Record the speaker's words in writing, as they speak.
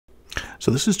So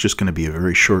this is just going to be a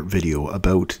very short video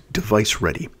about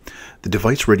deviceready, the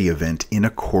deviceready event in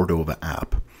a Cordova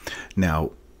app.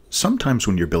 Now, sometimes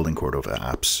when you're building Cordova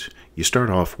apps, you start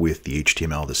off with the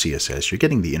HTML, the CSS, you're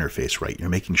getting the interface right, you're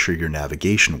making sure your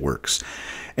navigation works,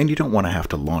 and you don't want to have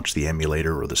to launch the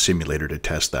emulator or the simulator to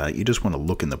test that. You just want to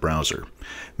look in the browser.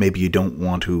 Maybe you don't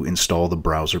want to install the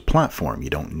browser platform.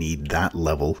 You don't need that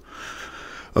level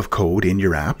of code in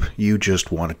your app. You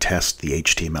just want to test the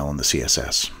HTML and the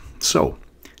CSS. So,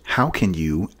 how can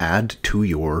you add to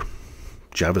your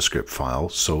JavaScript file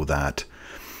so that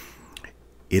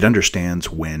it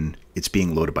understands when it's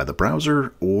being loaded by the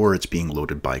browser or it's being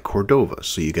loaded by Cordova?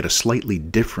 So you get a slightly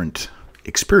different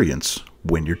experience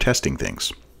when you're testing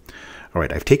things. All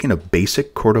right, I've taken a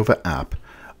basic Cordova app.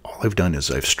 All I've done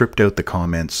is I've stripped out the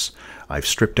comments, I've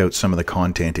stripped out some of the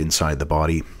content inside the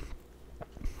body,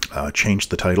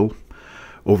 changed the title.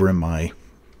 Over in my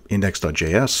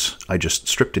index.js, I just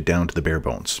stripped it down to the bare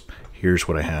bones. Here's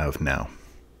what I have now.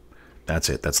 That's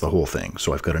it. That's the whole thing.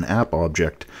 So I've got an app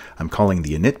object. I'm calling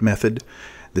the init method.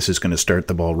 This is going to start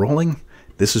the ball rolling.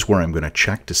 This is where I'm going to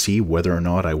check to see whether or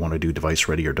not I want to do device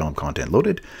ready or DOM content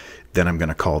loaded. Then I'm going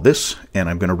to call this, and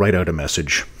I'm going to write out a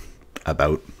message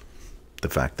about the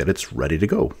fact that it's ready to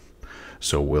go.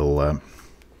 So we'll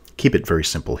keep it very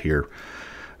simple here.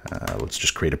 Let's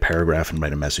just create a paragraph and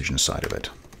write a message inside of it.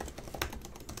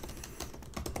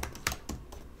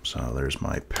 So there's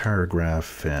my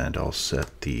paragraph, and I'll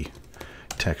set the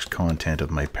text content of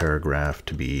my paragraph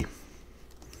to be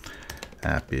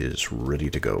app is ready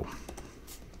to go.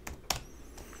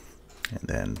 And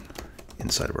then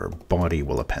inside of our body,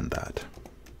 we'll append that.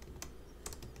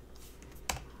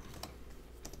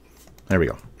 There we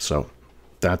go. So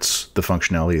that's the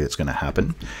functionality that's going to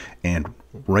happen. And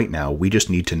right now, we just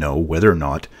need to know whether or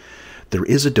not there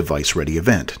is a device ready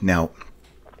event. Now,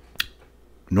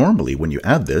 normally, when you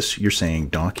add this, you're saying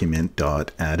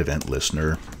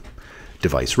document.addEventListener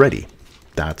device ready.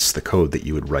 That's the code that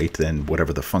you would write, then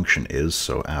whatever the function is.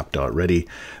 So app.ready,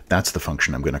 that's the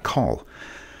function I'm going to call.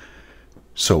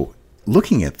 So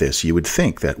looking at this, you would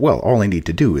think that, well, all I need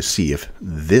to do is see if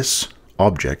this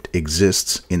object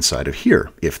exists inside of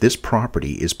here. If this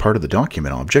property is part of the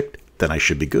document object, then I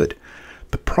should be good.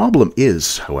 The problem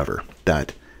is, however,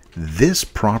 that this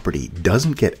property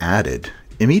doesn't get added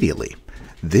immediately.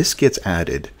 This gets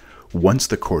added once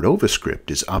the Cordova script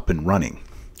is up and running.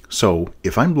 So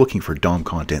if I'm looking for DOM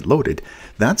content loaded,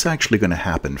 that's actually going to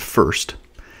happen first.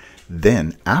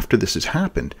 Then after this has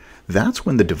happened, that's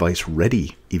when the device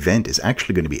ready event is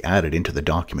actually going to be added into the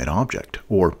document object.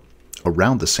 Or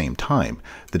around the same time,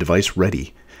 the device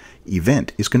ready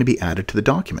event is going to be added to the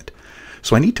document.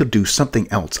 So I need to do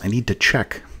something else. I need to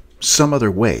check some other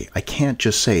way. I can't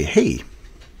just say, hey,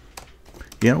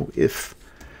 if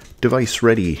device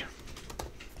ready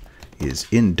is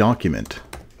in document,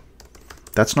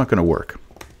 that's not going to work.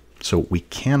 So we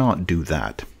cannot do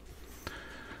that.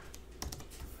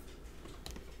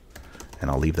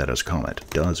 And I'll leave that as a comment.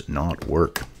 Does not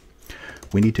work.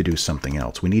 We need to do something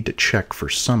else. We need to check for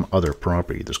some other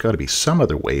property. There's got to be some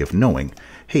other way of knowing,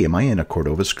 hey, am I in a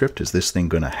Cordova script? Is this thing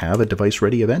going to have a device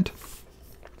ready event?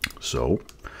 So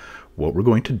what we're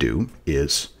going to do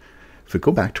is, if we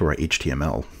go back to our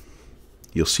HTML,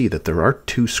 you'll see that there are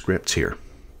two scripts here.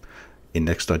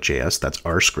 Index.js, that's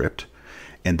our script,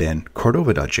 and then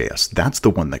Cordova.js, that's the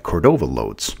one that Cordova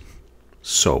loads.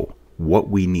 So what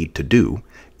we need to do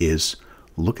is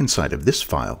look inside of this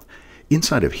file.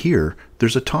 Inside of here,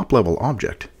 there's a top-level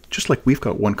object. Just like we've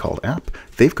got one called app,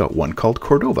 they've got one called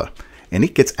Cordova, and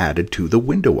it gets added to the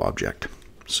window object.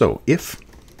 So if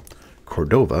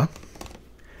Cordova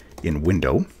in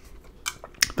window,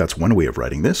 that's one way of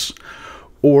writing this,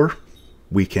 or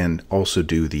we can also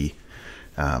do the,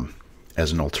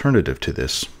 as an alternative to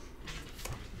this,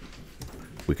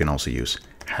 we can also use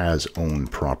has own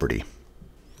property.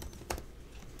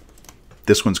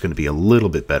 This one's going to be a little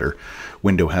bit better.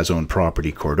 Window has own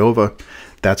property Cordova.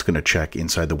 That's going to check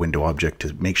inside the window object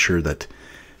to make sure that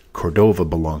Cordova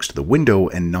belongs to the window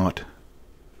and not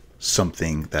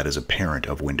something that is a parent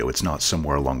of window. It's not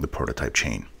somewhere along the prototype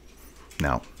chain.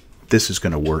 Now, this is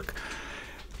going to work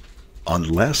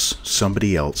unless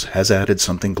somebody else has added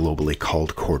something globally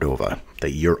called Cordova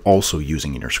that you're also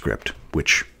using in your script,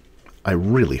 which I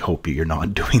really hope you're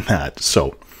not doing that.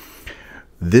 So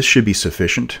this should be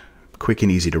sufficient, quick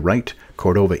and easy to write,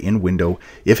 Cordova in window.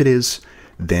 If it is,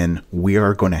 then we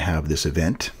are going to have this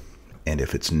event. And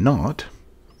if it's not,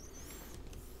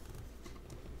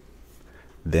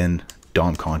 then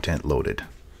DOM content loaded.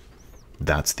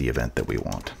 That's the event that we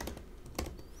want.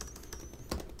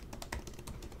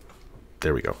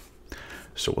 There we go.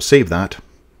 So we'll save that.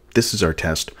 this is our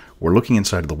test. We're looking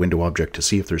inside of the window object to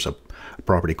see if there's a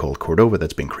property called Cordova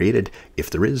that's been created. If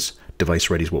there is, device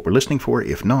ready is what we're listening for.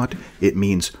 If not, it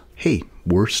means, hey,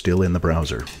 we're still in the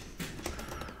browser.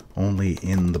 Only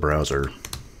in the browser,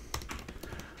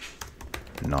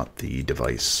 not the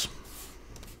device.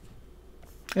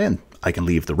 And I can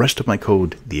leave the rest of my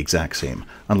code the exact same,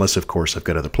 unless of course I've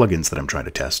got other plugins that I'm trying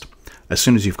to test. As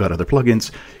soon as you've got other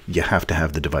plugins, you have to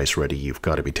have the device ready. You've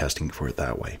got to be testing for it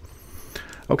that way.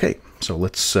 Okay, so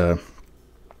let's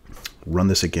run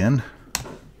this again,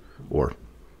 or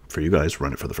for you guys,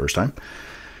 run it for the first time.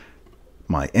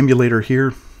 My emulator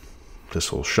here,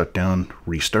 this will shut down,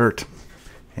 restart,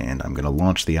 and I'm going to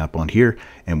launch the app on here.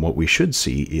 And what we should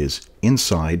see is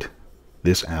inside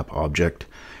this app object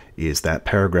is that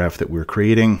paragraph that we're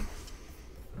creating.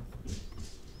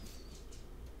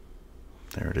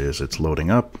 There it is, it's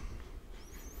loading up.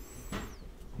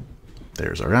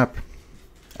 There's our app.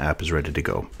 App is ready to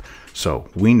go. So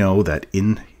we know that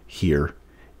in here,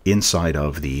 inside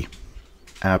of the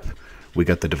app, we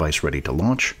got the device ready to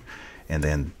launch. And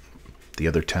then the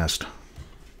other test,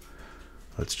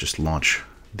 let's just launch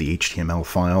the HTML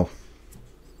file.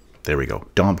 There we go,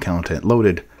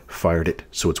 DOMContentLoaded, fired it.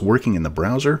 So it's working in the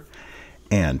browser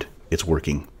and it's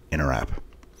working in our app.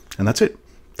 And that's it.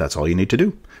 That's all you need to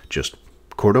do. Just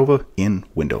Cordova in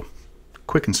window.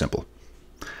 Quick and simple.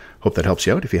 Hope that helps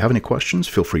you out. If you have any questions,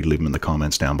 feel free to leave them in the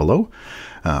comments down below.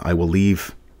 I will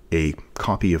leave a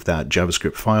copy of that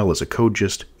JavaScript file as a code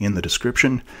gist in the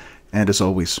description. And as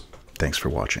always, thanks for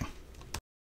watching.